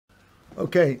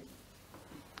Okay,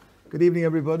 good evening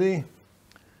everybody.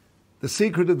 The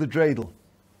secret of the Dreidel.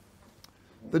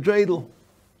 The Dreidel,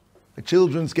 a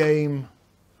children's game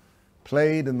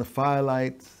played in the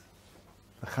firelight,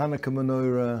 the Hanukkah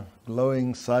menorah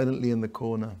glowing silently in the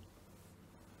corner.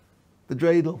 The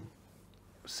Dreidel,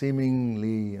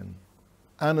 seemingly an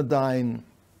anodyne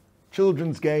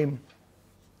children's game,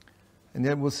 and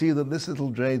yet we'll see that this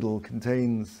little Dreidel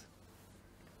contains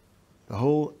the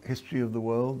whole history of the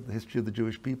world, the history of the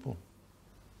Jewish people.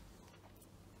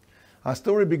 Our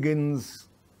story begins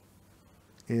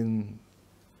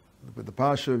with the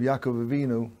Parsha of Yaakov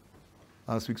Avinu,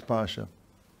 last week's Parsha,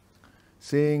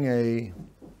 seeing a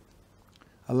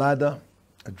ladder,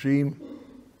 a dream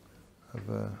of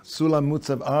a Sulam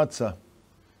Mutzav Arza,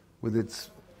 with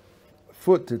its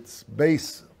foot, its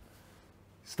base,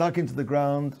 stuck into the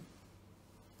ground,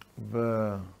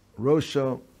 the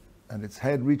Rosho, and its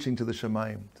head reaching to the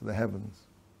Shemayim, to the heavens.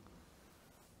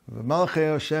 The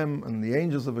Malchei Hashem and the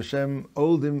angels of Hashem,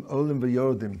 Olim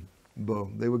v'Yordim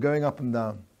bo. They were going up and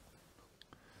down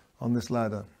on this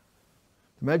ladder.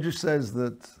 The Medrash says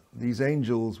that these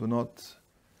angels were not,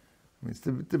 it's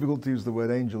difficult to use the word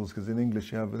angels, because in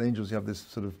English with angels you have this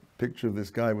sort of picture of this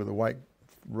guy with a white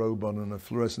robe on and a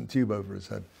fluorescent tube over his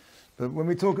head. But when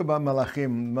we talk about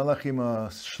malachim are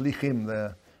shlichim,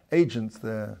 they're agents,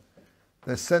 they're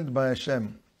sent by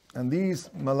Hashem. And these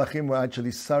malachim were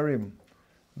actually sarim.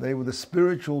 They were the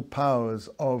spiritual powers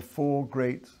of four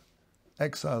great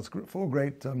exiles, four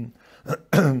great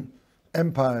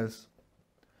empires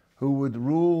who would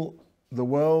rule the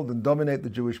world and dominate the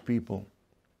Jewish people.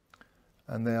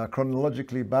 And they are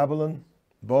chronologically Babylon,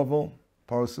 Bovel,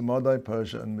 Ohr Somayach,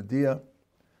 Persia and Media.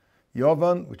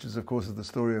 Yavan, which is of course the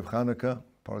story of Hanukkah.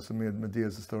 Ohr Somayach, Media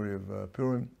is the story of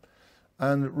Purim.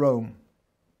 And Rome.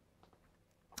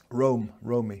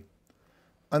 Romi.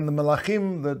 And the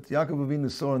Malachim that Yaakov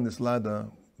Avinu saw on this ladder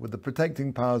were the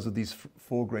protecting powers of these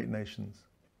four great nations.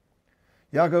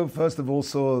 Yaakov first of all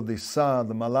saw the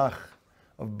Malach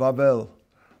of Babel,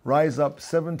 rise up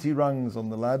 70 rungs on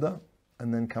the ladder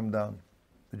and then come down.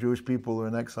 The Jewish people were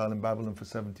in exile in Babylon for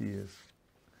 70 years.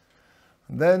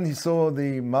 And then he saw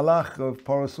the Malach of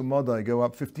Ohr Somayach go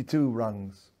up 52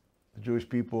 rungs. The Jewish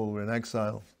people were in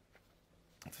exile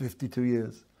 52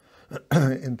 years.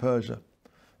 In Persia.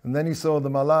 And then he saw the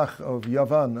Malach of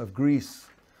Yavan, of Greece,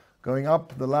 going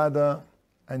up the ladder,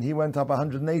 and he went up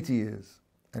 180 years,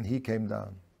 and he came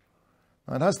down.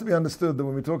 Now it has to be understood that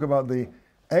when we talk about the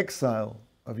exile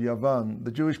of Yavan,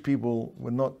 the Jewish people were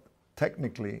not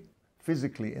technically,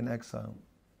 physically in exile.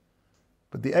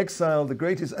 But the exile, the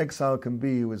greatest exile can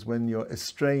be, was when you're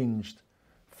estranged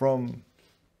from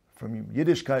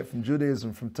Yiddishkeit, from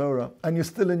Judaism, from Torah, and you're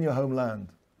still in your homeland.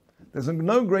 There's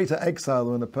no greater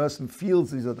exile when a person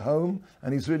feels he's at home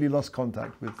and he's really lost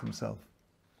contact with himself.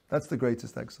 That's the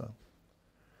greatest exile.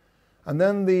 And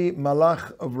then the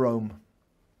Malach of Rome,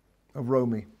 of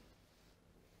Romi.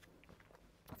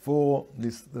 And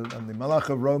the Malach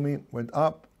of Romi went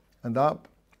up and up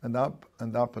and up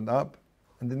and up and up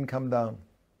and didn't come down.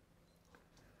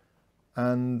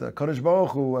 And Kodesh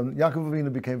Baruch Hu, and Yaakov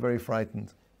Avinu became very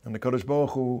frightened. And the Kodesh Baruch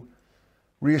Hu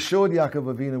reassured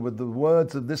Yaakov Avinu with the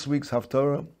words of this week's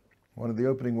Haftorah, one of the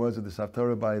opening words of this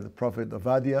Haftorah by the prophet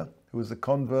Ovadia, who was a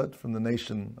convert from the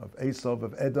nation of Eisov,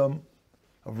 of Edom,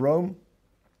 of Rome.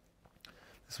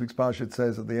 This week's Parsha, it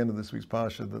says at the end of this week's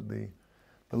Parsha that the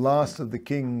last of the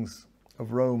kings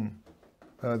of Rome,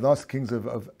 last kings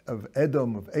of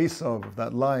Edom, of Esau, of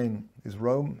that line is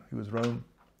Rome. He was Rome.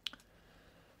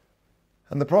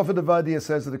 And the prophet Ovadia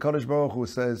says that the Kodesh Baruch Hu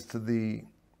says to the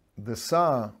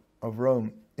Tsar of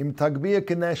Rome, Im Tagbia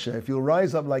Kenesha, if you'll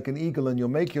rise up like an eagle and you'll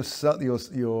make your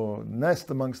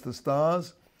nest amongst the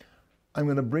stars, I'm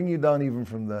going to bring you down even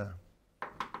from there.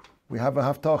 We have a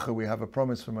haftacha, we have a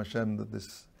promise from Hashem that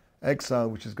this exile,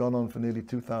 which has gone on for nearly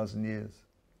 2,000 years,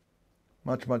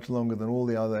 much, much longer than all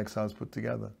the other exiles put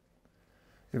together,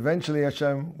 eventually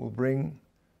Hashem will bring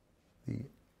the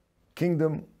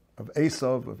kingdom of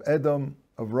Esau, of Edom,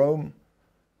 of Rome,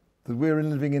 that we're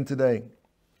living in today.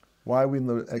 Why are we in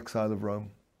the exile of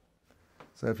Rome?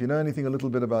 So if you know anything a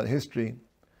little bit about history,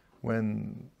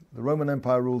 when the Roman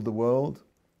Empire ruled the world,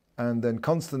 and then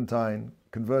Constantine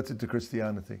converted to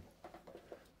Christianity.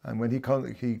 And when he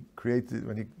converted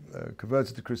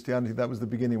to Christianity, that was the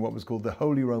beginning of what was called the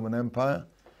Holy Roman Empire,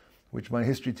 which my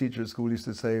history teacher at school used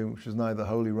to say, which was neither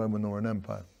Holy Roman nor an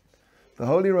empire. The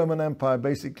Holy Roman Empire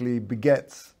basically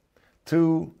begets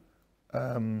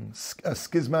a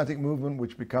schismatic movement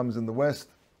which becomes in the West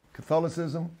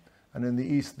Catholicism, and in the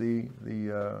East the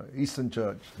Eastern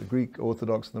Church, the Greek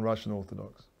Orthodox and the Russian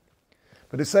Orthodox.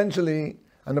 But essentially,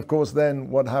 And of course then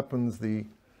what happens, the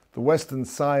Western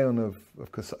scion of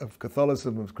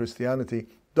Catholicism, of Christianity,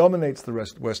 dominates the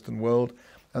Western world,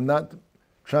 and that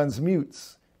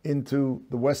transmutes into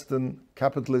the Western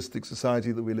capitalistic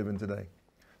society that we live in today.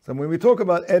 So when we talk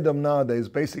about Edom nowadays,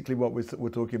 basically what we're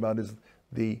talking about is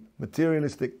the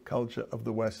materialistic culture of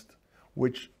the West,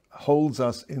 which holds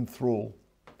us in thrall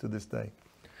to this day.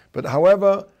 But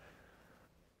however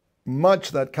much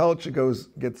that culture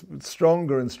gets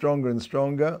stronger and stronger and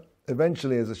stronger,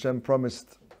 eventually, as Hashem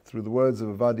promised through the words of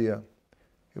Avadia,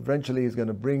 eventually he's going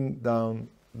to bring down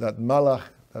that malach,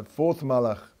 that fourth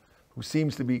malach, who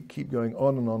seems to keep going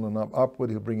on and upward,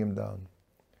 he'll bring him down.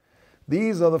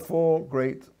 These are the four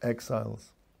great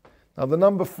exiles. Now the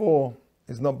number 4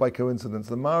 is not by coincidence.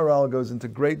 The Maharal goes into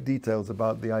great details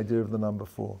about the idea of the number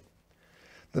 4.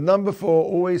 The number 4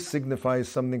 always signifies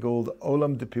something called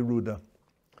Olam de Piruda,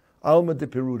 Alma de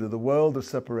Piruda, the world of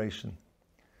separation.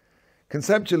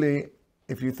 Conceptually,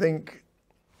 if you think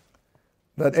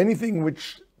that anything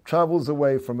which travels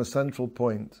away from a central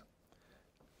point,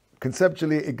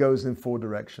 conceptually it goes in 4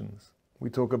 directions.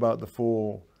 We talk about the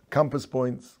 4 compass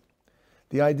points.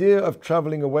 The idea of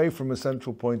traveling away from a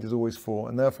central point is always 4,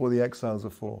 and therefore the exiles are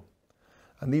 4.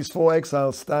 And these 4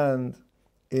 exiles stand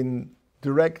in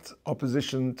direct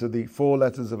opposition to the 4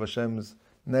 letters of Hashem's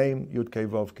name, Yud Kei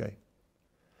Vav Kei.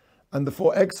 And the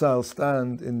 4 exiles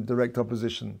stand in direct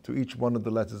opposition to each one of the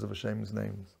letters of Hashem's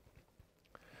names.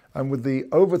 And with the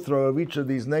overthrow of each of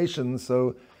these nations,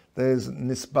 so there's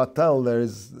nisbatal, there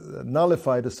is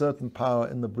nullified a certain power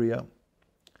in the Bria.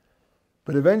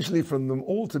 But eventually, from them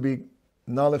all to be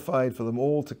nullified, for them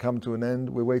all to come to an end,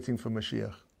 we're waiting for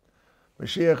Mashiach.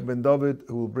 Mashiach ben David,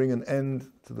 who will bring an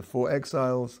end to the 4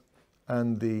 exiles,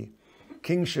 and the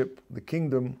kingship, the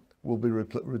kingdom, will be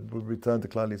returned to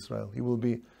Klal Yisrael.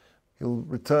 He'll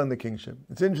return the kingship.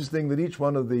 It's interesting that each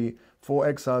one of the 4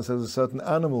 exiles has a certain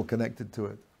animal connected to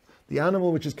it. The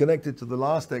animal which is connected to the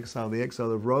last exile, the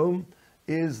exile of Rome,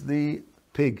 is the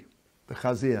pig, the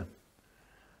chazir.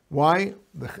 Why?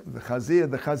 The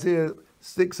chazir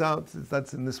sticks out.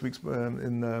 That's in this week's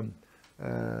in the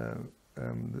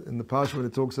parsha when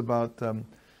it talks about that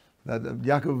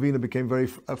Yaakov Avinu became very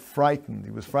frightened.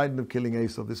 He was frightened of killing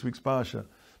Esau. This week's parsha,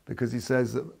 because he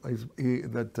says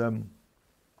that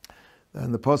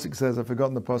and the pasuk says, I've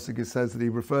forgotten the pasuk. It says that he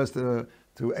refers to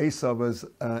Esau as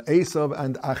Esau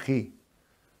and Achi.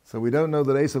 So we don't know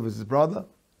that Esau is his brother.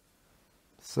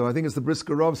 So I think it's the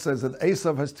Brisker Rov says that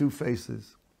Esau has 2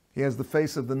 faces. He has the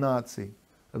face of the Nazi,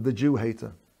 of the Jew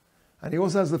hater, and he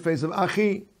also has the face of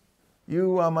Achi.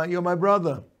 You're my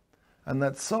brother, and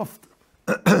that soft,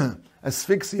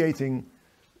 asphyxiating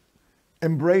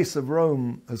embrace of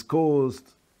Rome has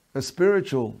caused a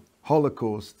spiritual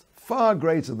holocaust far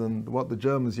greater than what the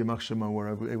Germans, Yamach Shema, were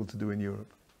able to do in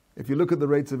Europe. If you look at the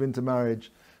rates of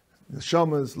intermarriage, the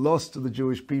Shamas lost to the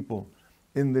Jewish people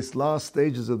in this last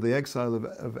stages of the exile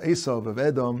of Esau, of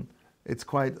Edom, it's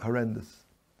quite horrendous.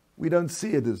 We don't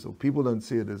see it as, or people don't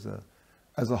see it as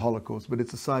a holocaust, but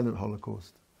it's a silent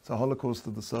holocaust. It's a holocaust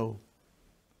of the soul.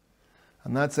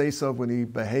 And that's Esau when he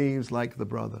behaves like the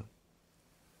brother.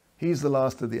 He's the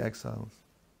last of the exiles.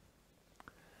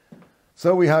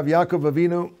 So we have Yaakov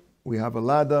Avinu, we have a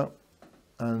ladder,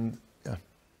 and yeah.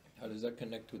 How does that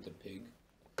connect with the pig?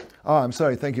 Oh, I'm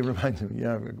sorry, thank you for reminding me.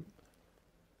 Yeah.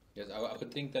 Yes, I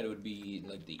would think that it would be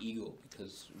like the eagle,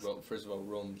 because first of all,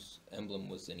 Rome's emblem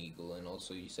was an eagle, and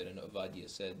also you said in Avadia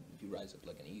said, if you rise up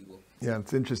like an eagle. Yeah,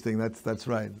 it's interesting. That's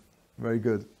right. Very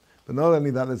good. But not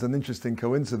only that, there's an interesting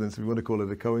coincidence, if you want to call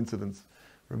it a coincidence.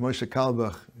 Ramosha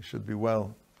Kalbach, he should be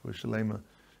well, for Shalema.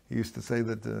 He used to say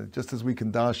that just as we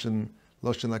can darshan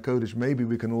Lashon HaKodesh, maybe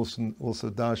we can also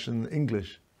darshan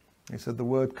English. He said the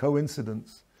word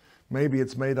coincidence, maybe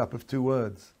it's made up of 2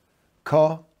 words.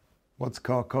 Ka, what's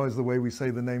ka? Ka is the way we say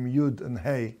the name Yud and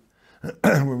Hey,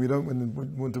 when we don't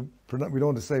want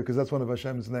to say it, because that's one of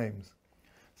Hashem's names.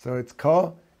 So it's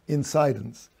ka,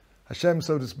 incidence. Hashem,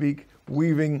 so to speak,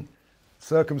 weaving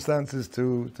circumstances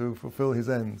to fulfill his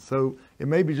ends. So it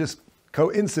may be just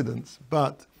coincidence,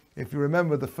 but if you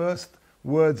remember the first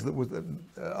words that was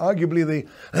arguably the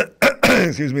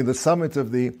the summit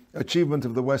of the achievement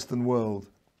of the Western world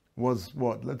was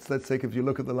what? Let's take, if you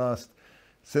look at the last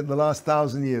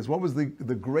 1,000 years, what was the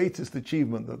greatest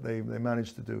achievement that they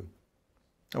managed to do?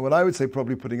 And what I would say,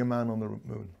 probably putting a man on the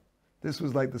moon. This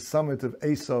was like the summit of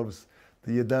Esau's,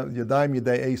 the Yadayim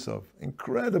Yadei Esau.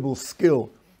 Incredible skill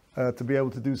to be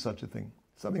able to do such a thing.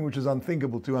 Something which was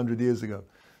unthinkable 200 years ago.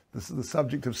 This is the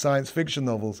subject of science fiction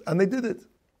novels. And they did it.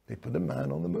 They put a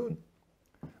man on the moon.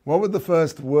 What were the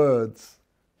first words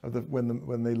of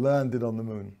when they landed on the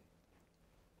moon?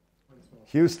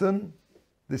 Houston,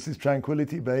 This is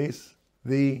tranquility base.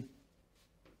 The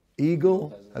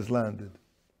eagle has landed.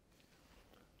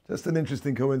 Just an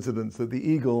interesting coincidence that the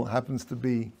eagle happens to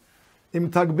be Im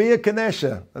tagbia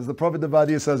kanesha, as the Prophet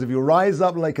Ovadia says, if you rise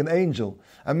up like an angel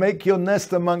and make your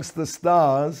nest amongst the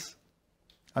stars,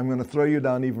 I'm going to throw you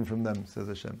down even from them, says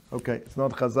Hashem. Okay, it's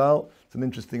not Chazal, it's an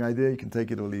interesting idea, you can take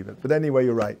it or leave it. But anyway,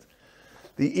 you're right.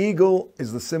 The eagle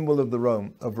is the symbol of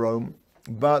Rome,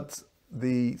 but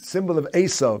the symbol of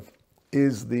Esau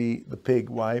is the pig.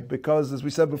 Why? Because, as we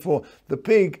said before, the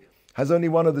pig has only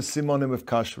one of the simonim of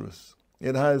kashrus.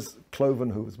 It has cloven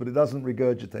hooves, but it doesn't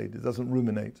regurgitate, it doesn't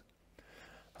ruminate.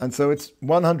 And so it's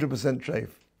 100% treif.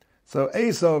 So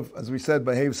Esau, as we said,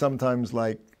 behaves sometimes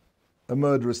like a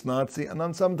murderous Nazi, and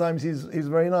then sometimes he's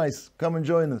very nice. Come and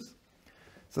join us.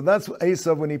 So that's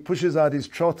Esau when he pushes out his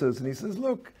trotters and he says,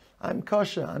 look, I'm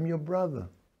kosher, I'm your brother.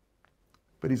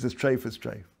 But he's as treif as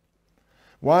treif.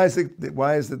 Why is it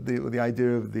the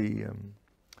idea of the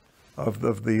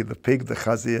pig, the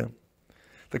chazir?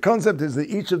 The concept is that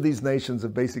each of these nations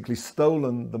have basically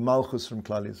stolen the malchus from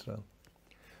Klal Yisrael.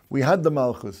 We had the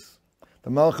malchus. The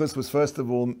malchus was first of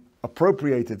all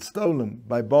appropriated, stolen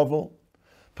by Bavel.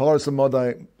 Paras and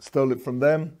Modai stole it from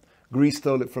them. Greece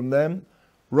stole it from them.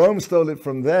 Rome stole it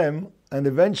from them. And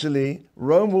eventually,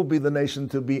 Rome will be the nation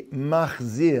to be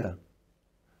machzir.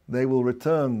 They will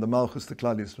return the malchus to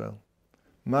Klal Yisrael.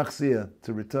 Machzir,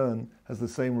 to return, has the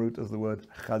same root as the word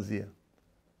chazir.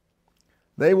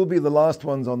 They will be the last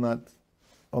ones on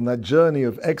that journey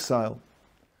of exile,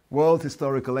 world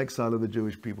historical exile of the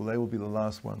Jewish people. They will be the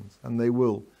last ones, and they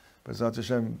will, B'ezrat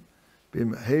Hashem,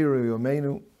 b'mheira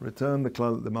yomeinu, return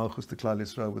the malchus to Klal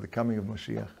Yisrael with the coming of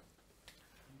Mashiach.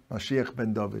 Mashiach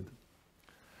ben David.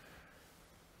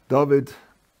 David,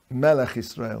 Melech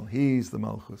Israel, he's the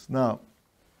malchus. Now,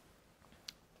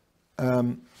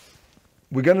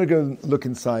 we're going to go look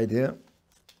inside here.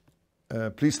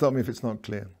 Please stop me if it's not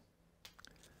clear.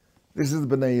 This is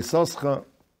the Bnei Yisoscha,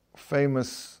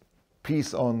 famous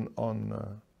piece on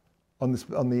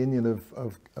the Indian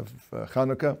of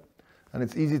Chanukah, and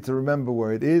it's easy to remember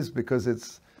where it is because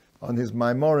it's on his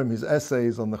Maimorim, his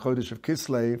essays on the Chodesh of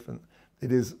Kislev, and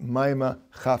it is Maima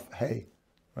Chaf Hei,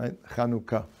 right?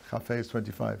 Chanukah, Chaf Hei is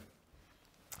 25.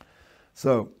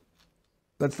 So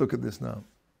let's look at this now.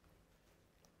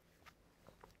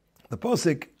 The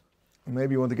posik,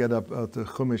 maybe you want to get up to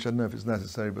Chumash, I don't know if it's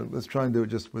necessary, but let's try and do it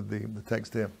just with the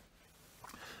text here.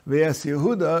 V'es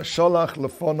Yehuda sholach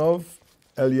lefonov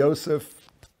el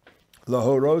Yosef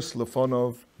lahoros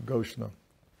lefonov Goshna.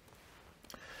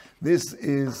 This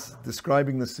is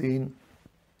describing the scene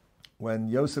when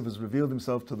Yosef has revealed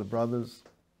himself to the brothers,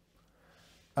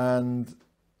 and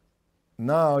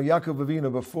now Yaakov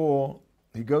Avinu, before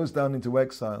he goes down into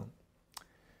exile.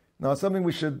 Now, something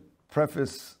we should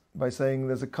preface by saying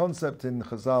there's a concept in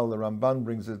Chazal, the Ramban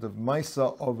brings it, of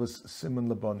Maisa Ovus Siman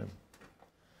Labonim.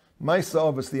 Maisa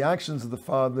Ovus, the actions of the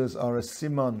fathers are a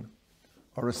siman,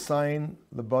 or a sign,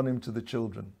 Labonim, to the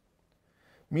children.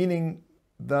 Meaning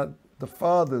that the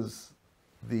fathers,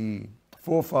 the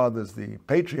forefathers, the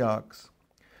patriarchs,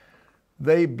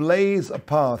 they blaze a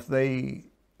path, they,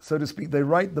 so to speak, they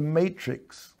write the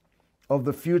matrix of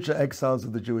the future exiles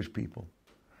of the Jewish people.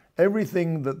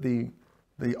 Everything that the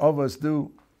Avos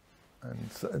do,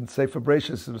 and Sefer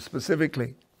Bereshis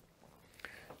specifically,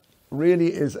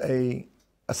 really is a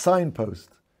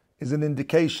signpost, is an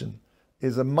indication,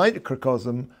 is a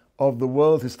microcosm of the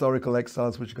world historical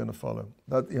exiles which are going to follow.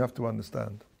 That you have to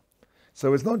understand.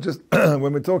 So it's not just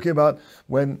when we're talking about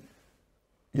when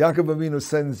Yaakov Avinu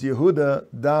sends Yehuda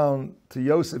down to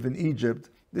Yosef in Egypt,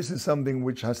 this is something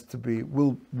which has to be,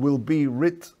 will be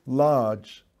writ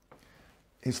large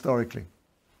historically.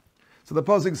 So the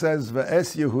pasuk says,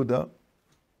 "Ve'es Yehuda,"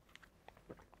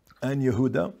 and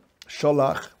Yehuda,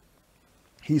 Sholach,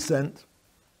 he sent.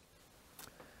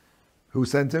 Who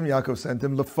sent him? Yaakov sent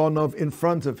him. Lefonov, in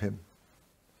front of him.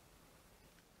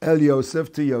 El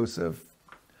Yosef, to Yosef.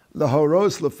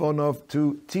 Lahoros Lefonov,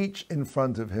 to teach in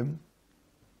front of him.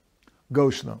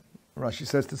 Goshna. Rashi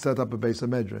says to set up a base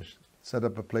of medrash, set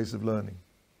up a place of learning.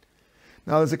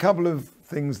 Now there's a couple of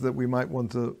things that we might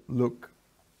want to look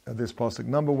at this pasuk.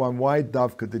 Number one, why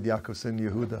Davka did Yaakov send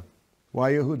Yehuda?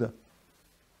 Why Yehuda?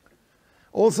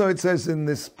 Also, it says in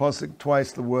this pasuk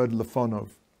twice the word Lefonov.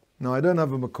 Now, I don't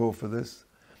have a makor for this,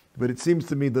 but it seems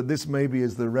to me that this maybe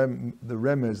is the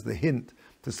remez, the hint,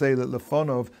 to say that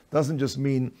Lefonov doesn't just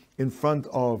mean in front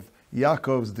of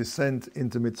Yaakov's descent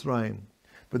into Mitzrayim,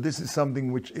 but this is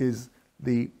something which is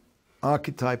the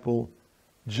archetypal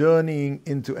journeying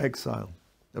into exile.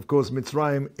 Of course,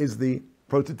 Mitzrayim is the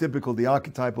prototypical, the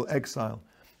archetypal exile.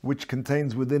 which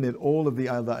contains within it all of the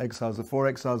other exiles, the 4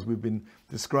 exiles we've been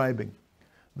describing.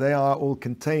 They are all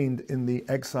contained in the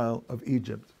exile of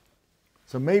Egypt.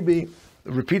 So maybe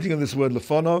the repeating of this word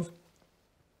lefonov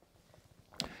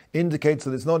indicates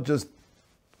that it's not just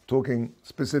talking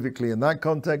specifically in that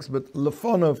context, but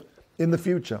lefonov in the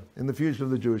future of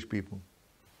the Jewish people.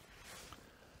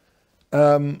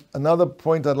 Another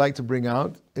point I'd like to bring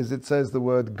out is it says the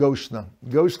word Goshna.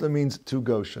 Goshna means to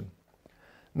Goshen.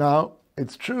 Now,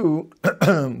 it's true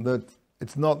that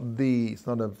it's not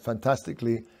a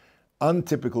fantastically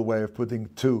untypical way of putting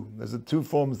to. There's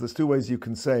 2 ways you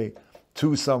can say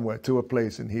to somewhere, to a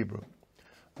place in Hebrew.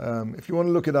 If you want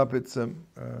to look it up, it's I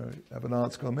have an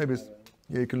article. Maybe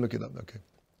you can look it up. Okay.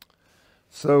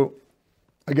 So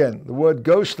again, the word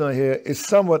Goshna here is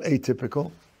somewhat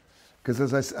atypical,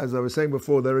 because as I was saying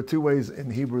before, there are 2 ways in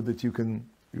Hebrew that you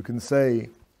can say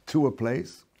to a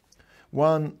place.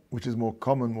 One, which is more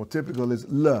common, more typical, is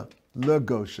le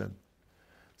Goshen.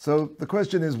 So the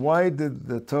question is, why did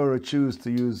the Torah choose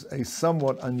to use a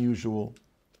somewhat unusual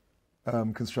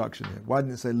construction here? Why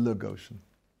didn't it say le Goshen?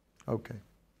 Okay.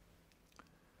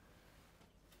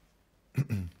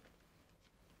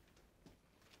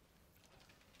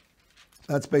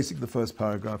 That's basically the first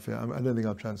paragraph here. I don't think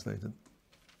I'll translate it.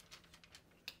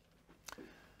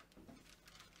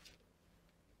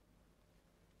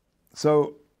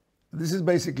 So this is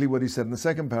basically what he said in the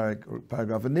second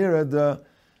paragraph. Anira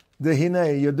the hine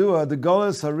yadua the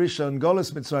Golos Harishon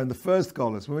Golos Mitzrayim, the first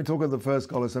Golos. When we talk about the first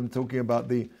Golos, I'm talking about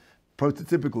the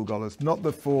prototypical Golos, not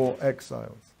the 4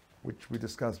 exiles, which we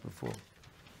discussed before.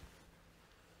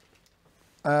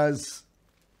 As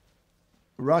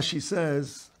Rashi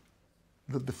says,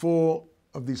 that the 4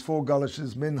 of these 4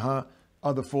 Galoshes, Minha,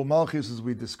 are the 4 Malchus, as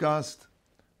we discussed,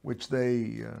 which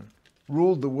they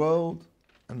ruled the world,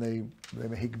 and they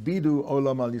hikbidu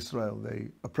olam al Yisrael, they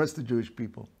oppressed the Jewish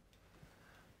people.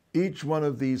 Each one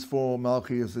of these 4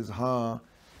 Malchus were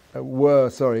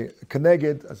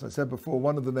Keneged, as I said before,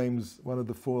 one of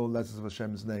the 4 letters of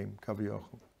Hashem's name,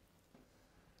 Kaviyachol.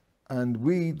 And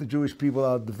we, the Jewish people,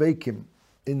 are dveikim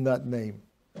in that name.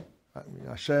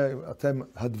 Atem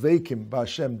hadveikim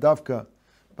b'Hashem, davka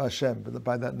b'Hashem,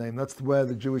 by that name. That's where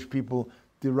the Jewish people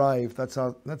derive. That's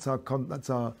our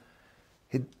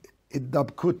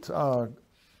hiddabkut, our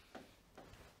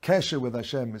kesher with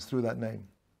Hashem is through that name.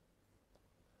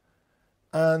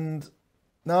 And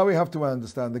now we have to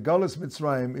understand the Galus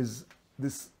Mitzrayim is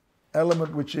this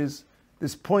element which is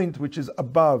this point which is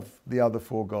above the other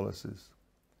 4 Galuses.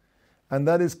 And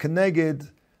that is Keneged,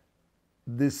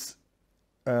 this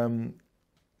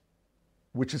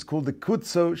which is called the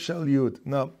Kutso Shel Yud.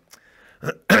 Now,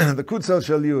 the Kutso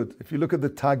Shel Yud, if you look at the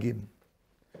Tagim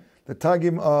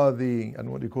are and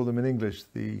what do you call them in English?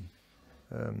 The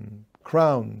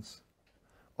crowns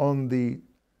on the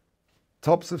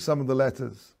tops of some of the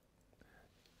letters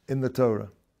in the Torah.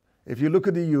 If you look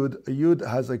at a Yud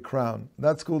has a crown.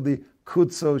 That's called the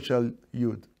Kutso Shel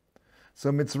Yud.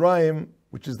 So Mitzrayim,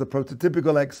 which is the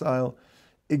prototypical exile,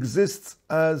 exists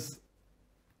as,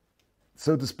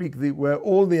 so to speak, where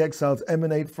all the exiles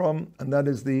emanate from, and that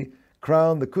is the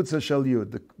crown, the Kutsa Shel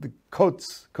Yud, the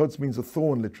Kotz means a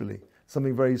thorn, literally,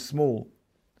 something very small.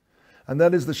 And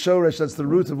that is the Shoresh, that's the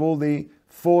root of all the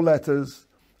 4 letters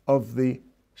of the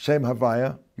Shem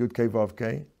Havaya, Yud Kei Vav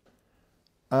Kei.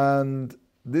 And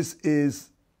this is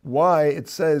why it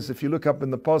says, if you look up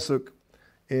in the Pasuk,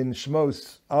 in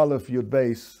Shmos, Aleph Yud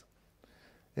Beis,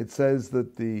 it says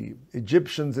that the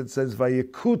Egyptians, it says,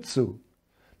 Vayekutsu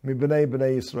mi b'nei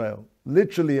Yisrael.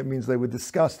 Literally, it means they were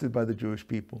disgusted by the Jewish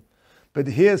people. But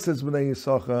here, says B'nai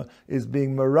Yisachar, is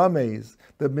being merames,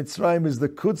 that Mitzrayim is the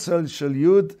Kutzal Shel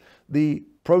Yud, the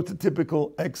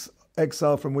prototypical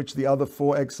exile from which the other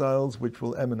 4 exiles which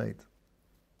will emanate.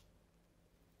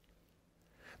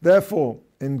 Therefore,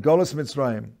 in Golus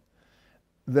Mitzrayim,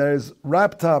 there's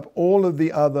wrapped up all of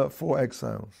the other 4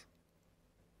 exiles.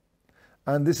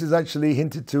 And this is actually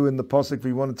hinted to in the Pasuk, if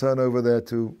you want to turn over there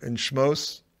to, in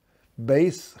Shmos,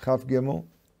 Beis, Chaf Gimel.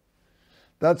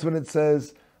 That's when it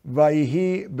says,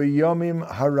 Vayihi b'yomim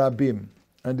harabim.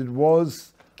 And it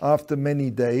was after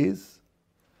many days.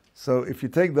 So if you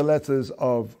take the letters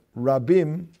of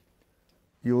Rabim,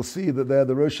 you'll see that they're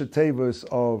the Rosh Tevos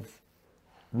of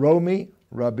Romi,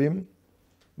 Rabim,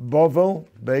 Bovel,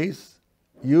 Beis,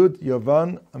 Yud,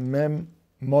 Yovan, and Mem,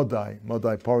 Modai.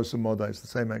 Modai, Porus and Modai, it's the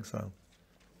same exile.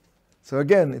 So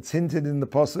again, it's hinted in the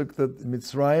Pasuk that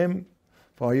Mitzrayim,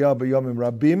 Vayah b'yomim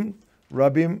Rabim,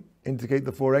 Rabim indicate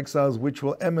the 4 exiles which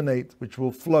will emanate, which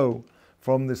will flow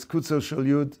from this Kutso Shel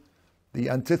Yud, the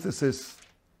antithesis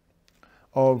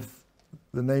of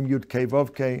the name Yud Kei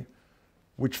Vav Kei,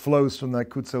 which flows from that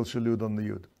Kutso Shel Yud on the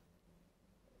Yud.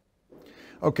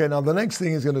 Okay, now the next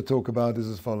thing he's going to talk about is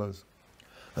as follows.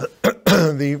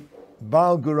 The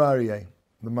Baal Gurarie,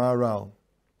 the Maharal,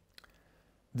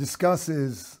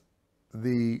 discusses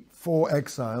the 4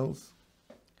 exiles,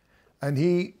 and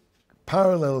he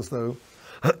parallels those,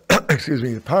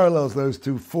 parallels those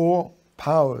to 4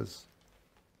 powers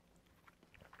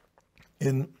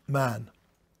in man.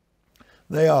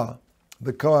 They are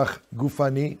the koach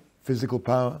gufani, physical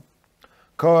power,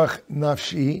 koach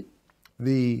nafshi,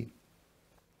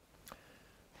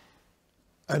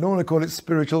 I don't want to call it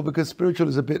spiritual because spiritual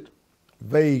is a bit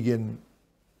vague in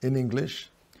English.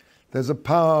 There's a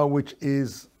power which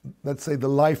is, let's say, the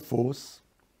life force.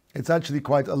 It's actually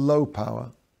quite a low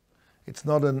power. It's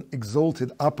not an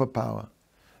exalted upper power.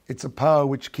 It's a power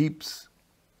which keeps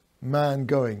man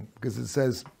going, because it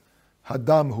says,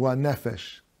 Hadam hua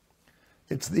nefesh.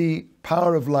 It's the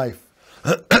power of life,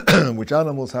 which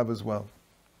animals have as well.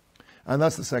 And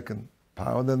that's the second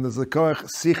power. And then there's the koach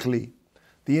sichli,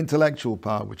 the intellectual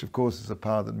power, which of course is a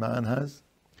power that man has.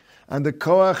 And the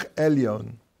koach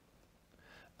elyon,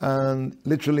 and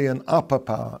literally an upper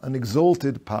power, an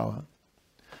exalted power,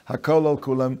 hakol al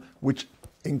kulam, which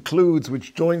includes,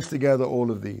 which joins together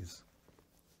all of these.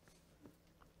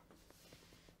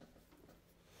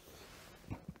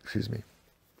 Excuse me.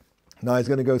 Now he's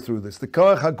going to go through this. The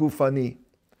koach hagufani,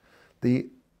 the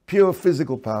pure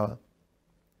physical power,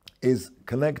 is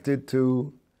connected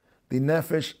to the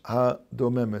nefesh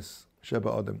ha-domemes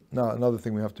sheba adam. Now another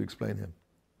thing we have to explain here.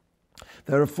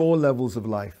 There are 4 levels of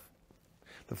life.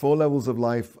 The 4 levels of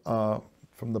life are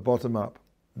from the bottom up.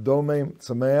 Domem,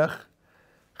 Somayach,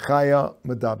 Chaya,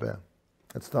 Medaber.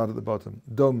 Let's start at the bottom.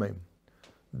 Domem.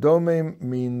 Domem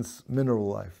means mineral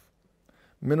life.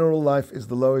 Mineral life is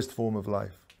the lowest form of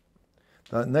life.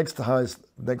 The next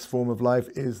form of life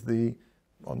is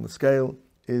on the scale,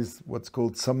 is what's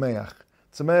called Somayach.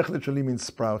 Somayach literally means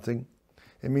sprouting.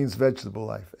 It means vegetable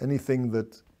life. Anything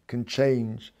that can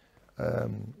change,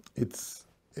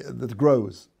 that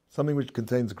grows. Something which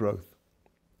contains growth.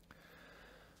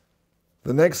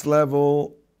 The next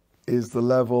level is the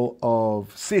level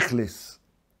of sichlis,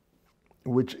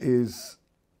 which is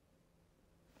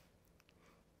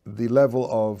the level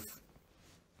of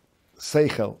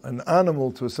seichel. An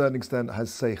animal, to a certain extent, has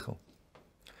seichel.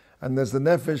 And there's the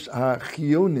nefesh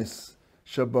ha-chiyunis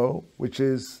shabo, which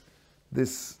is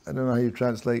this, I don't know how you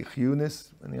translate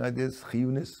chiyunis. Any ideas?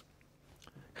 Chiyunis?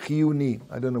 Chiyuni.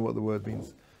 I don't know what the word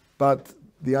means. But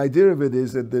the idea of it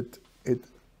is that it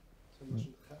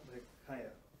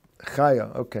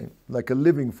chaya, okay, like a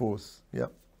living force, yeah.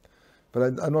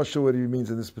 But I'm not sure what he means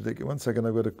in this particular. One second,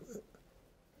 I've got to.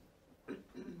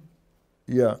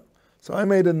 Yeah. So I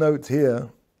made a note here.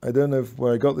 I don't know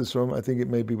where I got this from. I think it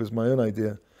maybe was my own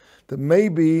idea. That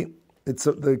maybe it's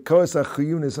the koach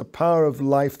hachiyun is a power of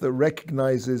life that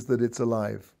recognizes that it's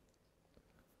alive,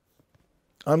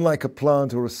 unlike a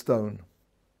plant or a stone.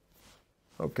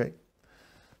 Okay.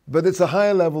 But it's a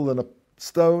higher level than a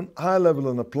stone, higher level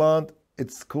than a plant.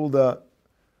 It's called a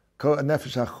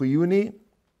nefesh hachiyuni.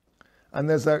 And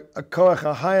there's a koach,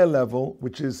 a higher level,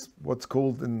 which is what's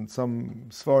called in some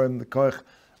svarim, the koach,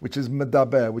 which is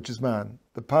medaber, which is man.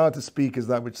 The power to speak is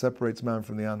that which separates man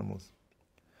from the animals.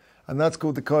 And that's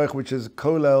called the koach, which is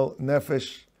kolel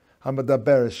nefesh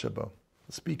hamadaber shabo,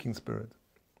 the speaking spirit.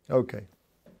 Okay.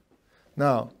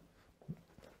 Now,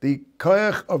 the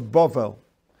koach of Bovel.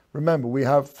 Remember, we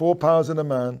have 4 powers in a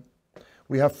man.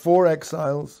 We have 4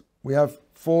 exiles. We have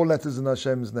 4 letters in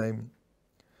Hashem's name.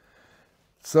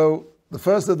 So, the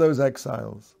first of those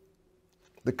exiles,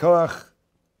 the koach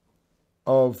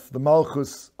of the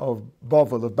Malchus of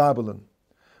Bovel, of Babylon,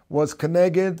 was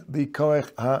keneged the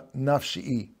koach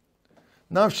ha-nafshi'i.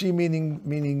 Nafshi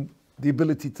meaning the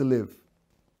ability to live.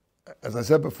 As I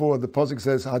said before, the Pasuk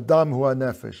says, Hadam hua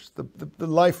nefesh, the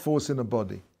life force in a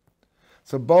body.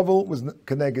 So Bovel was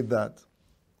keneged that,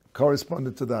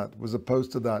 corresponded to that, was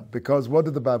opposed to that, because what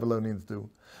did the Babylonians do?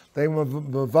 They were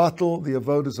mevatel the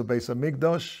avodas of Beis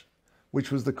Hamikdash,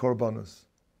 which was the korbanos.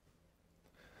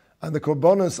 And the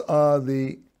korbanos are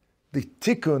the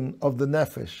tikkun of the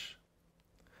nefesh.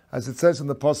 As it says in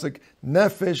the Pasuk,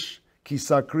 nefesh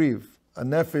kisakriv, a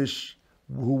nefesh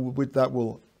with that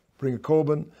will bring a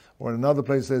korban, or in another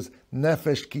place it says,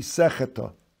 nefesh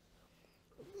kisecheta.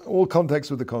 All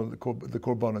context with the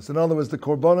korbanos. In other words, the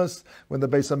korbanos, when the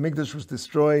Beis Hamikdash was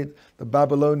destroyed, the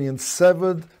Babylonians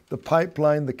severed the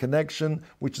pipeline, the connection,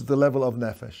 which is the level of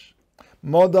nefesh.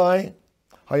 Modai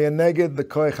hayaneged the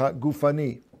koach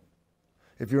gufani.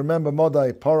 If you remember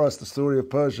Modai, Paras, the story of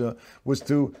Persia, was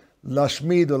to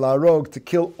lashmid or larog, to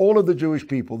kill all of the Jewish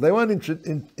people. They weren't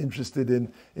interested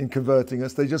in converting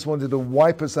us. They just wanted to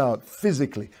wipe us out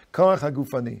physically. Koach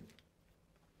hagufani.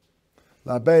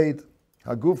 Labeid,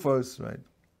 Hagufos, right?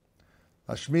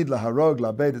 Lashmid, Laharog,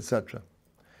 Labeid, etc.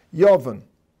 Yovan,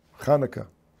 Chanukah.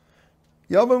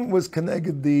 Yovan was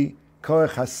connected the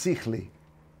Koach HaSichli,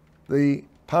 the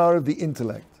power of the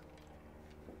intellect.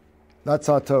 That's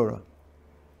our Torah.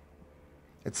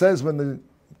 It says when the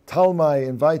Talmai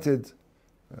invited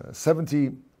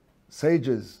 70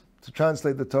 sages to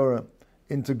translate the Torah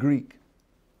into Greek,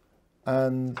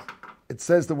 and it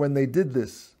says that when they did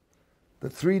this, the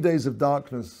 3 days of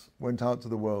darkness went out to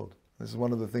the world. This is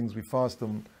one of the things we fast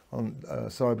on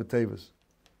Sar B'Tevis,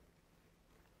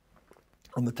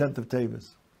 on the 10th of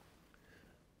Tevis.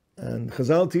 And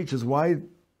Chazal teaches why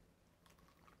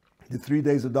did 3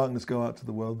 days of darkness go out to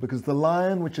the world? Because the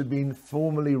lion which had been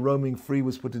formerly roaming free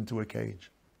was put into a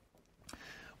cage.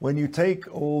 When you take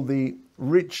all the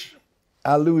rich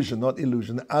allusion, not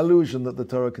illusion, allusion that the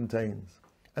Torah contains,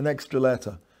 an extra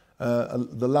letter,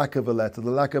 the lack of a letter,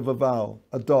 the lack of a vowel,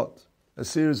 a dot, a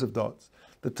series of dots.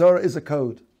 The Torah is a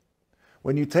code.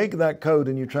 When you take that code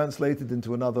and you translate it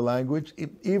into another language,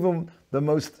 even the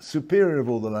most superior of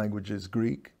all the languages,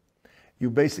 Greek, you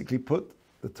basically put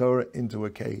the Torah into a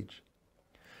cage.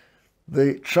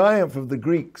 The triumph of the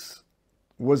Greeks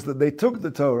was that they took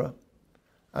the Torah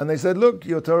and they said, look,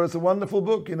 your Torah is a wonderful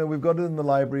book. You know, we've got it in the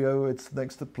library. Oh, it's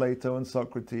next to Plato and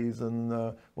Socrates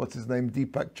and what's his name,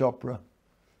 Deepak Chopra.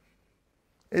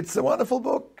 It's a wonderful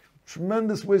book,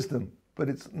 tremendous wisdom, but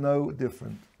it's no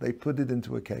different. They put it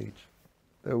into a cage.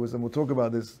 There was, and we'll talk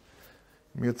about this,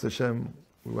 Mirz Hashem,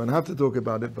 we won't have to talk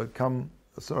about it, but come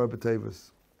Asara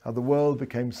B'Tevis, how the world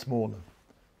became smaller.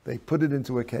 They put it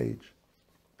into a cage.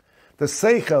 The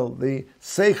Seichel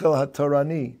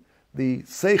HaTorani, the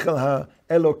Seichel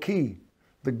HaEloki,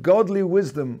 the godly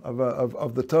wisdom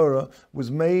of the Torah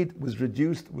was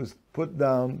reduced, was put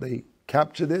down. They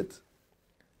captured it.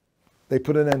 They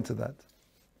put an end to that.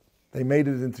 They made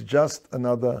it into just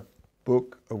another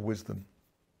book of wisdom.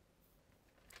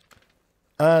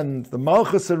 And the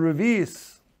Malchus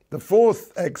HaRevi'is, the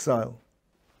fourth exile,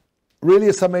 really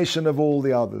a summation of all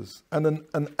the others, and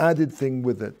an added thing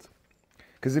with it.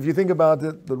 Because if you think about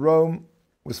it, the Rome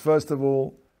was first of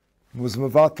all, was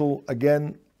Mevatel,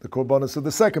 again, the Korbanos of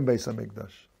the second Beis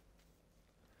HaMikdash.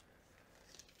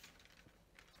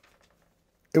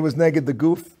 It was Neged the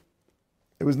Guf.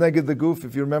 It was Neged the Guf,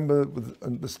 if you remember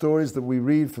the stories that we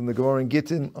read from the Gemara in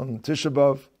Gittin on Tisha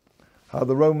B'Av, how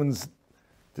the Romans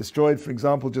destroyed, for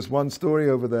example, just one story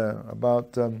over there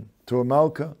about Tor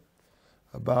Malka,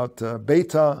 about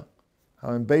Beitar,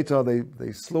 how in Beitar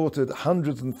they slaughtered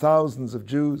hundreds and thousands of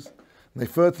Jews, and they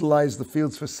fertilized the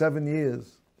fields for 7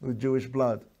 years with Jewish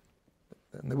blood.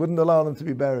 And they wouldn't allow them to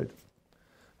be buried.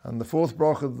 And the fourth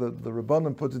bracha that the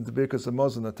Rabbanim put into Birkas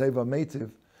Hamazon, a Teva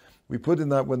Meitiv, we put in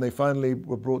that when they finally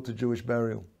were brought to Jewish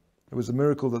burial. It was a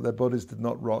miracle that their bodies did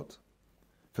not rot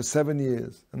for 7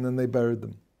 years, and then they buried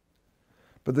them.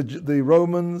 But the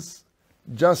Romans,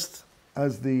 just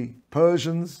as the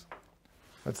Persians,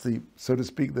 that's the, so to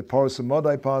speak, the Ohr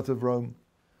Somayach part of Rome,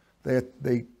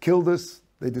 they killed us,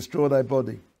 they destroyed our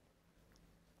body.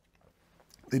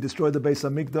 They destroyed the Beis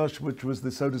HaMikdash, which was the,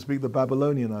 so to speak, the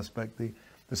Babylonian aspect, the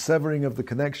severing of the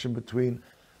connection between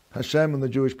Hashem and the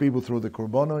Jewish people through the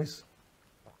Korbanos.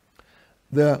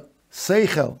 The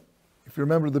Seichel, if you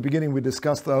remember at the beginning, we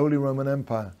discussed the Holy Roman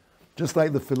Empire. Just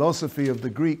like the philosophy of the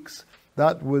Greeks,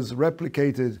 that was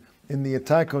replicated in the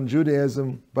attack on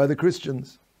Judaism by the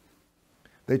Christians.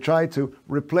 They tried to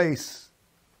replace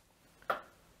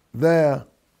our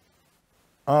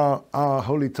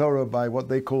Holy Torah by what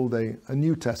they called a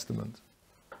New Testament.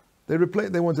 They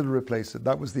wanted to replace it.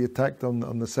 That was the attack on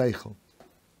the Seichel.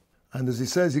 And as he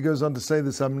says, he goes on to say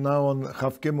this. I'm now on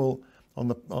Chaf Gimel on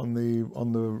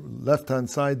the left hand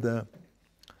side there.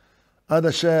 Ad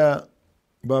asher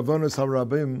ba'avonos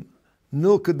harabim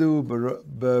nilkadu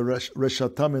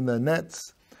b'reshatam, in their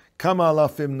nets, kama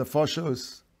alafim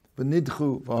nefoshos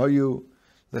v'nidchu v'hayu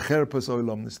lecherpos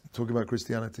olam. This is talking about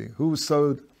Christianity. Who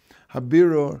sowed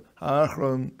habiror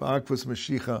ha'achron ba'akvos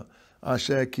mashicha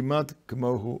asher kimat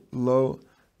k'mohu lo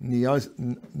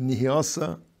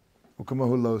nihiasa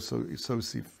u'k'mohu lo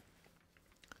sosif.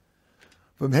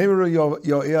 Now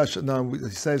he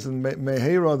says in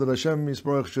Mehera that Hashem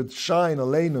Yisborach should shine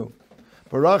aleinu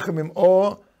barachamim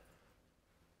or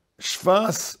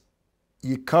shfas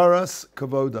yikaras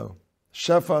kavodo,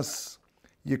 shefas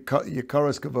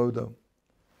yikaras kavodo.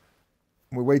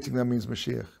 We're waiting. That means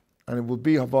Mashiach, and it will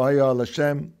be Havaya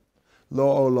Hashem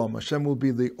lo olam. Hashem will be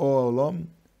the Or Olam.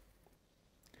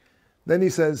 Then he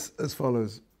says as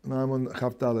follows. Now I'm on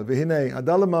Chavdala. V'hinei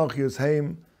Adala Malchius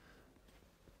Heim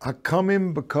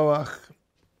Hakamim B'Koach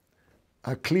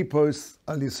Haklipos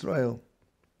Al Yisrael.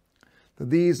 that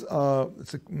these are,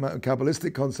 it's a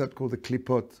Kabbalistic concept called the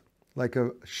klipot, like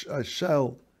a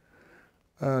shell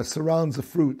surrounds a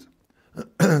fruit.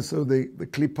 So the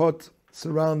klipot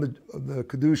surround the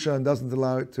kedusha and doesn't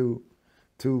allow it to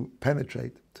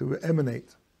penetrate, to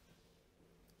emanate.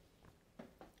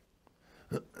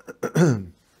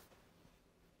 And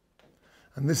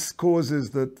this causes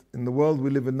that in the world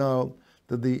we live in now,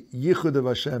 that the yichud of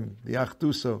Hashem, the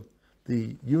achduso,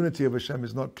 the unity of Hashem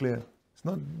is not clear. It's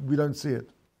not, we don't see it.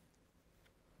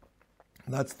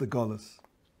 That's the golus.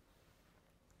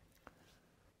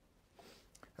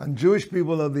 And Jewish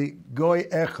people are the goy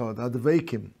echad,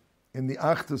 hadveikim, in the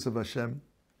achdus of Hashem,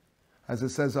 as it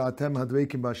says, atem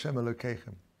hadveikim b'Hashem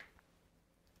Elokeichem.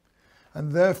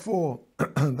 And therefore,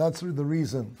 that's the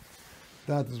reason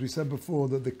that, as we said before,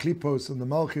 that the klipos and the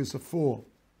malchus are four.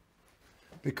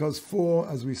 Because four,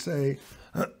 as we say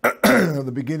at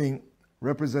the beginning,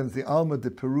 represents the alma de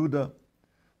peruda,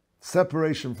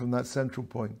 separation from that central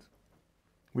point,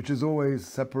 which is always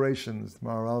separation, as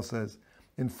Maharal says,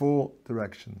 in four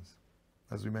directions,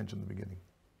 as we mentioned at the beginning.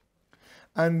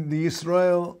 And the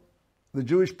Israel, the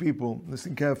Jewish people,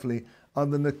 listen carefully, are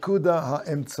the nekuda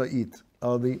ha'emtza'it,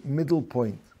 are the middle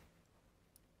point.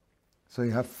 So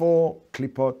you have four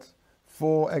klipot,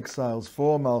 four exiles,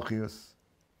 four malchios,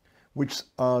 which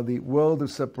are the world of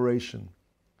separation.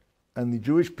 And the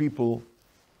Jewish people,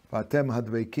 V'atem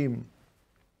hadveikim,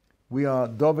 we are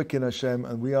dovek in Hashem,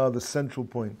 and we are the central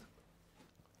point.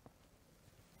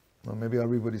 Well, maybe I'll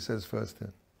read what he says first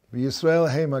here. V'Yisrael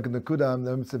heim ha'nekuda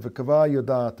ha'emtza v'kava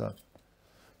yodata,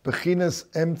 b'chinas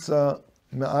emtza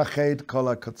me'ached kol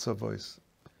ha'katzavois.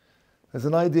 There's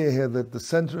an idea here that the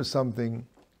center of something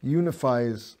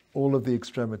unifies all of the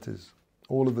extremities,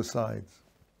 all of the sides.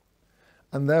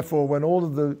 And therefore, when all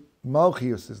of the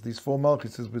malchiuses, these four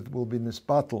malchiuses will be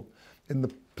nispatel in the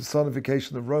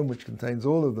personification of Rome, which contains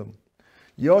all of them,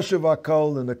 Yoshev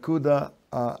Akol, the Nakuda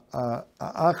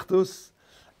Achdus,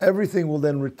 everything will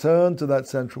then return to that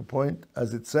central point,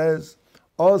 as it says,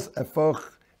 Oz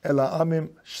efoch el ha'amim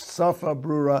safa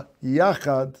brura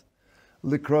yachad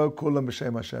likro kulam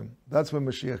b'shem Hashem. That's when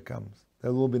Mashiach comes.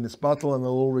 There will be nispatel, and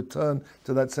they'll all return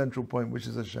to that central point, which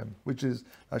is Hashem, which is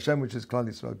Klal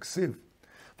Yisrael. Ksiv.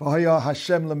 V'haya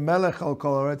Hashem lemelech al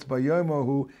kol haaretz bayomo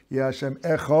hu yeh Hashem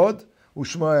echad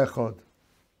u'shmo echad.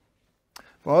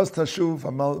 V'az tashuv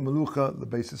ha'melucha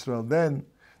lebeis Yisrael. Then,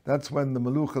 that's when the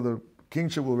melucha, the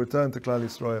kingship, will return to Klal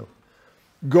Yisrael.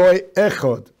 Goy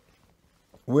echad.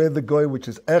 We're the goy which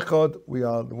is echad. We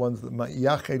are the ones that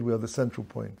yached. We are the central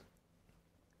point.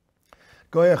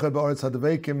 Goy echad ba'aretz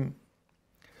hadaveikim.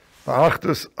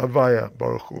 Ba'achdus Havaya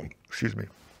Baruch Hu. Excuse me.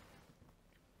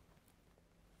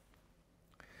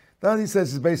 That, he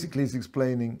says, is basically he's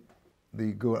explaining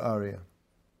the Gur Arya.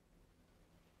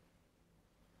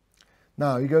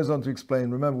 Now he goes on to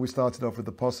explain. Remember, we started off with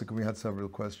the posuk and we had several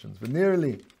questions. But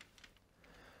nearly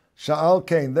Sha'al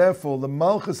Kain. Therefore, the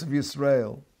Malchus of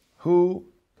Yisrael, who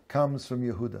comes from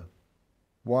Yehuda.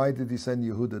 Why did he send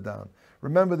Yehuda down?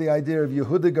 Remember, the idea of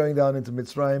Yehuda going down into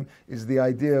Mitzrayim is the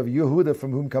idea of Yehuda,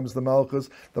 from whom comes the Malchus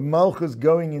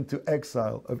going into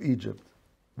exile of Egypt.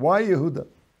 Why Yehuda?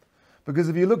 Because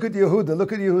if you look at Yehuda,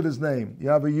 look at Yehuda's name. You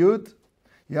have a Yud,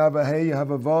 you have a Hey, you have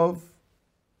a Vav,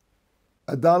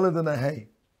 a Daled and a Hey.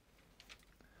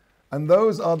 And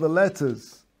those are the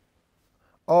letters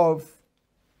of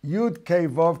Yud K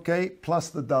Vav K plus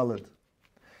the Daled.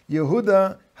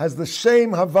 Yehuda has the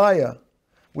Shem Havaya,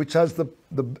 which has the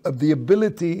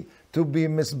ability to be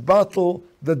misbattle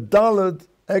the Daled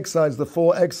exiles, the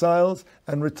four exiles,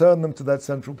 and return them to that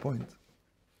central point.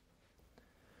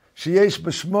 Sheyesh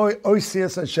b'shmo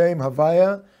oisias Hashem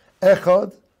Havaya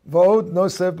echad v'od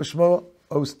nosev b'shmo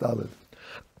os Daled.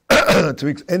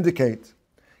 To indicate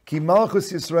ki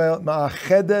Malchus Yisrael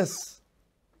ma'achedes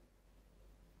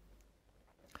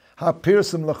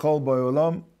ha'pirsim l'chol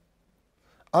b'olam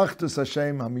achdus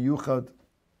Hashem ha'miyuchad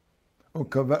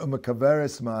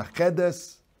Umakaveres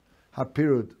ma'achedes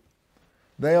hapirud.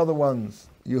 They are the ones.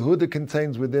 Yehuda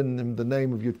contains within him the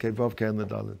name of Yud Kei Vav Kei and the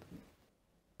Daled.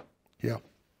 Yeah.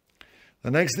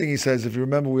 The next thing he says, if you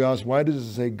remember, we asked, why does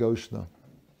it say Goshna?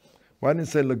 Why didn't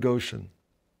it say Lagoshen?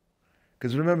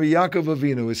 Because remember, Yaakov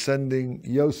Avinu is sending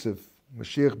Yosef,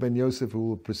 Mashiach ben Yosef, who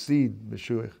will precede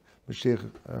Mashiach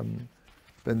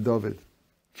ben David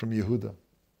from Yehuda.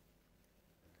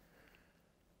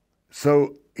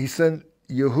 So he sent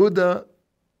Yehuda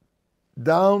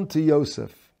down to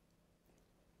Yosef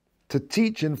to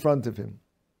teach in front of him.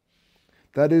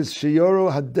 That is,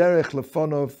 Shiuro Haderech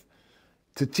Lefonov,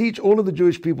 to teach all of the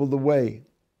Jewish people the way.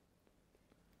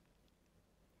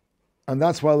 And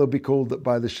that's why they'll be called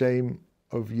by the shame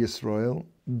of Yisrael,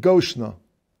 Goshna.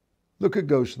 Look at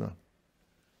Goshna.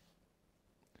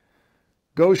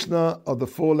 Goshna are the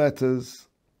 4 letters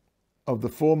of the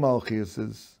 4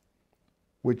 Malchiuses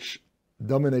which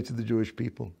dominated the Jewish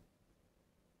people.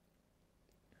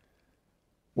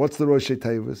 What's the Rosh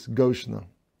Tevus? Goshna.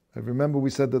 And remember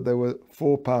we said that there were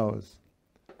 4 powers.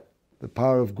 The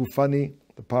power of Gufani,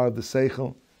 the power of the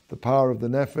Seichel, the power of the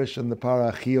Nefesh, and the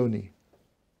power Achioni.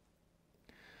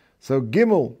 So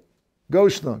Gimel,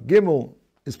 Goshna, Gimel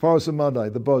is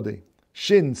Parasamadai, the body.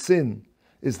 Shin, sin,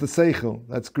 is the Seichel,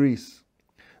 that's Greece.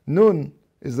 Nun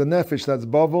is the Nefesh, that's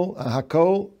Bavel. And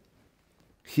Hakol,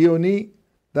 Chioni,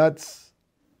 that's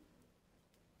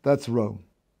Rome.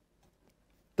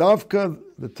 Davka,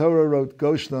 the Torah wrote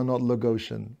Goshna, not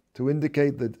Logoshen, to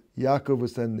indicate that Yaakov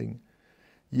was sending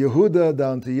Yehuda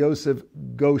down to Yosef,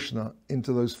 Goshna,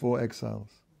 into those 4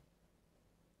 exiles.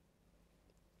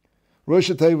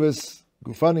 Rosh Tevus,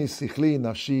 Gufani, Sichli,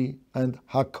 Nashi, and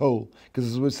Hakol.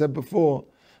 Because as we said before,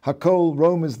 Hakol,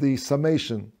 Rome is the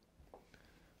summation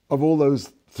of all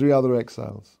those 3 other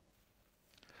exiles.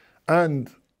 And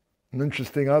an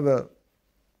interesting other,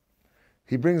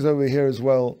 he brings over here as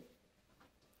well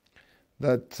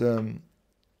that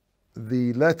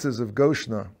the letters of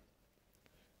Goshna,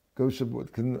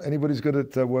 can anybody's good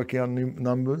at working out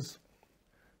numbers?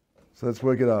 So let's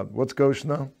work it out. What's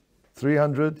Goshna?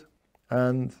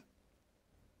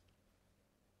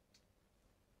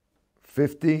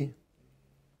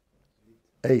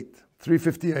 358.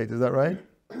 358, is that right?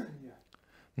 Yeah.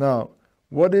 Now,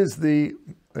 what is the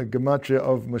gematria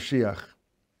of Mashiach?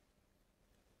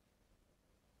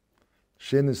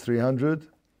 Shin is 300,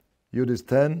 Yud is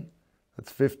 10,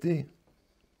 that's 50,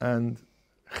 and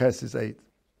Ches is 8.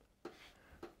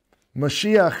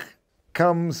 Mashiach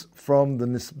comes from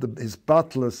his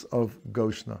battles of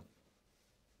Goshna.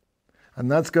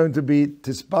 And that's going to be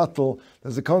Tisbatel.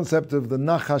 There's a concept of the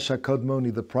Nachash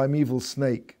HaKodmoni, the primeval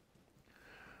snake,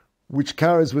 which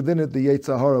carries within it the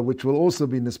Yetzer Hara, which will also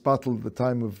be Nisbatel at the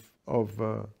time of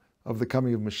the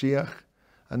coming of Mashiach.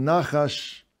 And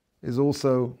Nachash is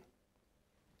also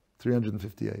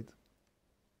 358.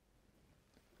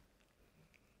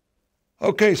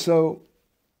 Okay, so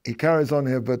he carries on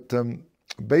here, but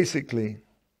basically,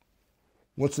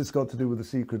 what's this got to do with the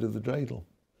secret of the dreidel?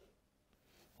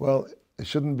 Well, it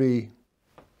shouldn't be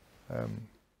a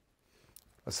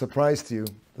surprise to you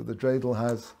that the dreidel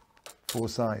has 4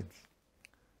 sides.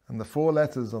 And the 4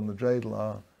 letters on the dreidel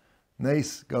are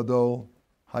Nes, Gadol,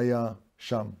 Haya,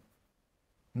 Sham.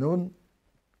 Nun,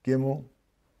 Gimel,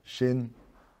 Shin,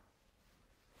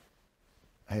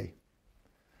 Hey.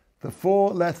 The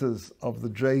 4 letters of the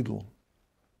dreidel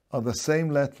are the same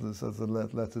letters as the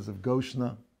letters of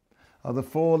Goshna, are the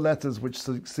 4 letters which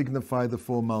signify the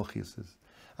 4 Malchiuses.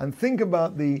 And think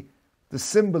about the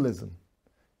symbolism.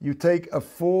 You take a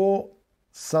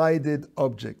 4-sided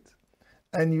object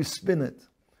and you spin it.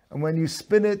 And when you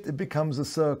spin it, it becomes a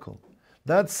circle.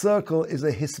 That circle is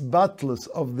a hisbatlus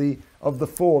of the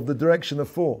 4, of the direction of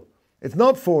 4. It's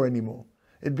not 4 anymore.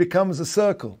 It becomes a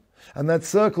circle. And that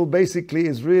circle basically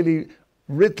is really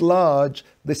writ large,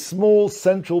 the small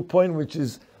central point, which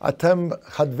is Atem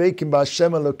Chadvekim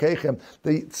B'Hashem Elokechem,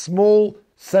 the small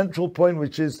central point,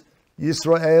 which is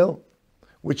Yisrael,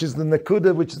 which is the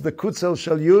Nakuda, which is the Kutzel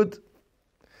Shel Yud.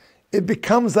 It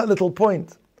becomes that little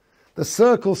point. The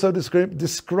circle, so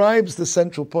describes the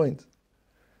central point.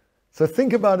 So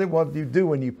think about it, what you do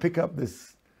when you pick up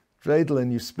this dreidel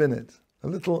and you spin it. A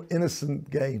little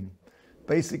innocent game.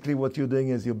 Basically what you're doing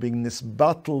is you're being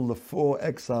nisbatel the 4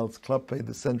 exiles, klape,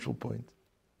 the central point.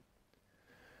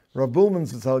 Rav Bulman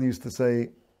Zatzal used to say,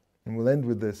 and we'll end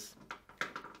with this,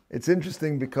 it's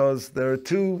interesting because there are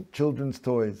 2 children's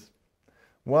toys,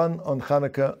 one on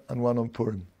Hanukkah and one on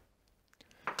Purim.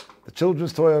 The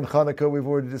children's toy on Hanukkah we've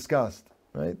already discussed,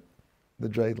 right? The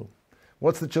dreidel.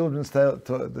 What's the children's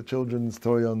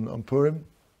toy on Purim?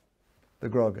 The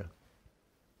groga.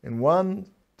 In one,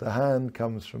 the hand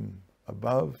comes from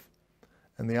above,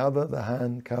 and the other, the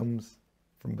hand comes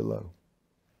from below.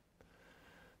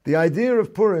 The idea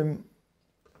of Purim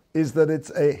is that it's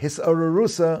a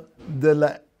hisarurusa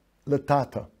de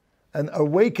latata, an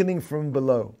awakening from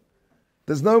below.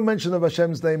 There's no mention of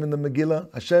Hashem's name in the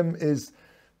Megillah. Hashem is,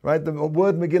 right, the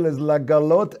word Megillah is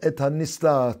lagalot et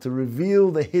hanistar, to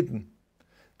reveal the hidden.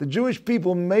 The Jewish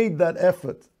people made that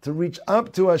effort to reach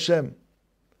up to Hashem.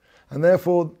 And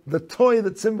therefore, the toy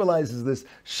that symbolizes this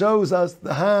shows us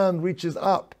the hand reaches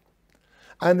up.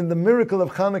 And in the miracle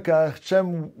of Hanukkah,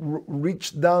 Hashem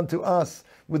reached down to us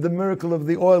with the miracle of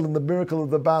the oil and the miracle of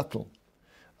the battle.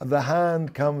 The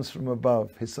hand comes from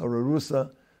above.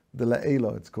 Hisarurusa de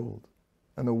la'ela, it's called.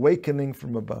 An awakening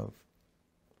from above.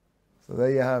 So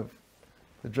there you have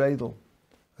the dreidel,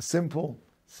 a simple,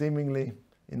 seemingly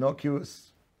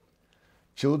innocuous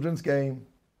children's game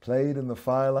played in the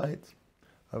firelight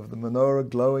of the menorah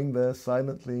glowing there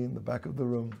silently in the back of the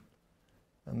room.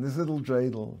 And this little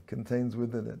dreidel contains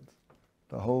within it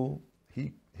the whole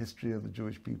history of the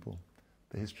Jewish people,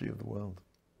 the history of the world.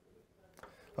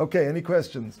 Okay, any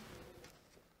questions?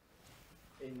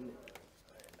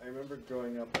 I remember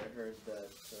growing up, I heard that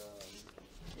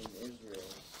in Israel,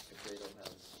 the dreidel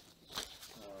has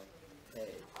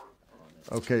hay on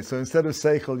it. Okay, so instead of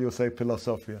seichel, you'll say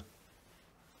philosophia.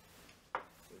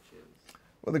 Which is?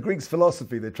 Well, the Greeks'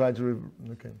 philosophy, they tried to...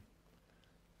 Okay.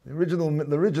 The original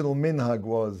minhag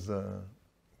was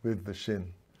with the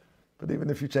shin. But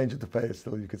even if you change it to pei,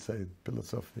 still you could say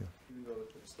philosophia. You can go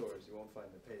to the stores, you won't find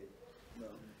the pei. No,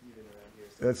 even around here.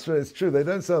 That's true. It's true. They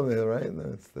don't sell them here, right?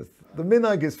 No, the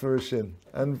minhag is for a shin,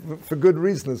 and for good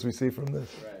reason, as we see from this.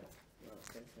 Right.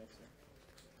 Okay, thanks,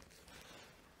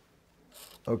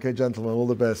 sir. Okay, gentlemen, all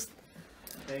the best.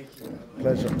 Thank you.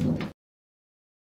 Pleasure.